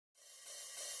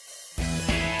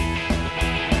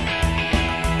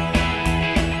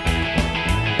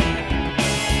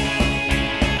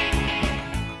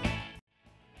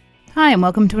Hi and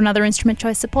welcome to another Instrument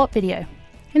Choice Support video.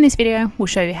 In this video we'll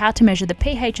show you how to measure the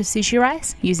pH of sushi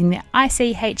rice using the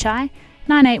IC-HI981035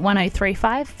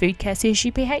 Foodcare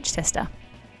Sushi pH tester.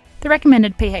 The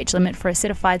recommended pH limit for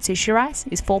acidified sushi rice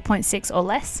is 4.6 or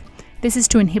less. This is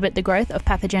to inhibit the growth of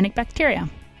pathogenic bacteria.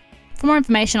 For more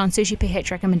information on sushi pH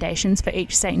recommendations for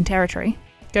each state and territory,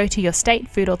 go to your state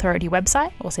food authority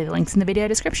website or see the links in the video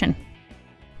description.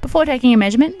 Before taking a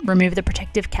measurement, remove the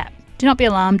protective cap. Do not be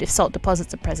alarmed if salt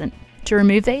deposits are present. To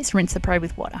remove these, rinse the probe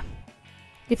with water.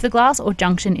 If the glass or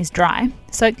junction is dry,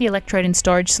 soak the electrode in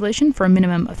storage solution for a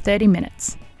minimum of 30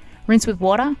 minutes. Rinse with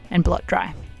water and blot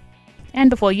dry. And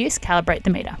before use, calibrate the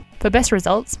meter. For best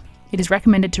results, it is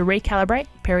recommended to recalibrate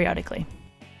periodically.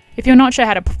 If you're not sure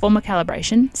how to perform a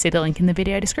calibration, see the link in the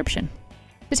video description.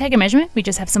 To take a measurement, we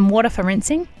just have some water for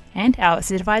rinsing and our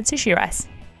acidified sushi rice.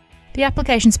 The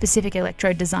application-specific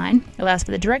electrode design allows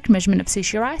for the direct measurement of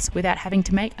sushi rice without having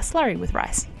to make a slurry with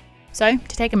rice. So,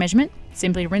 to take a measurement,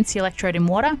 simply rinse the electrode in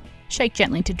water, shake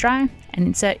gently to dry, and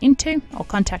insert into or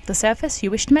contact the surface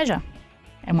you wish to measure,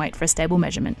 and wait for a stable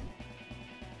measurement.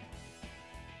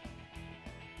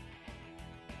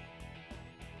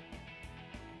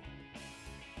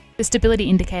 The stability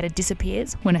indicator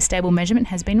disappears when a stable measurement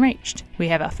has been reached. We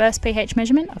have our first pH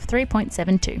measurement of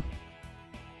 3.72.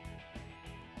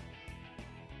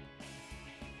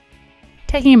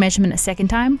 Taking a measurement a second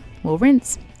time, we'll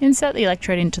rinse, insert the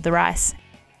electrode into the rice,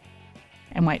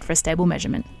 and wait for a stable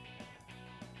measurement.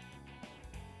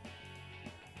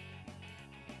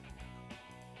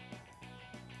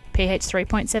 pH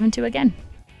 3.72 again.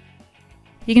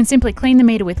 You can simply clean the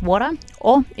meter with water,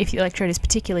 or if the electrode is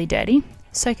particularly dirty,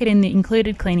 soak it in the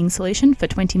included cleaning solution for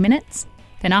 20 minutes.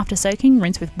 Then after soaking,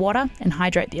 rinse with water and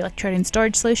hydrate the electrode in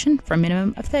storage solution for a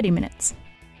minimum of 30 minutes.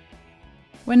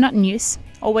 When not in use,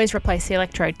 always replace the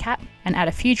electrode cap and add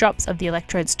a few drops of the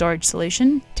electrode storage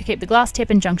solution to keep the glass tip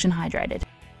and junction hydrated.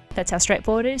 That's how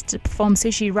straightforward it is to perform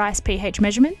sushi rice pH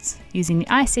measurements using the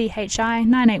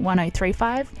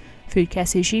IC-HI981035 Foodcare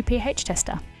Sushi pH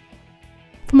tester.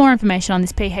 For more information on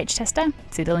this pH tester,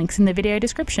 see the links in the video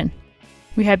description.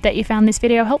 We hope that you found this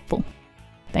video helpful.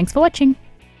 Thanks for watching.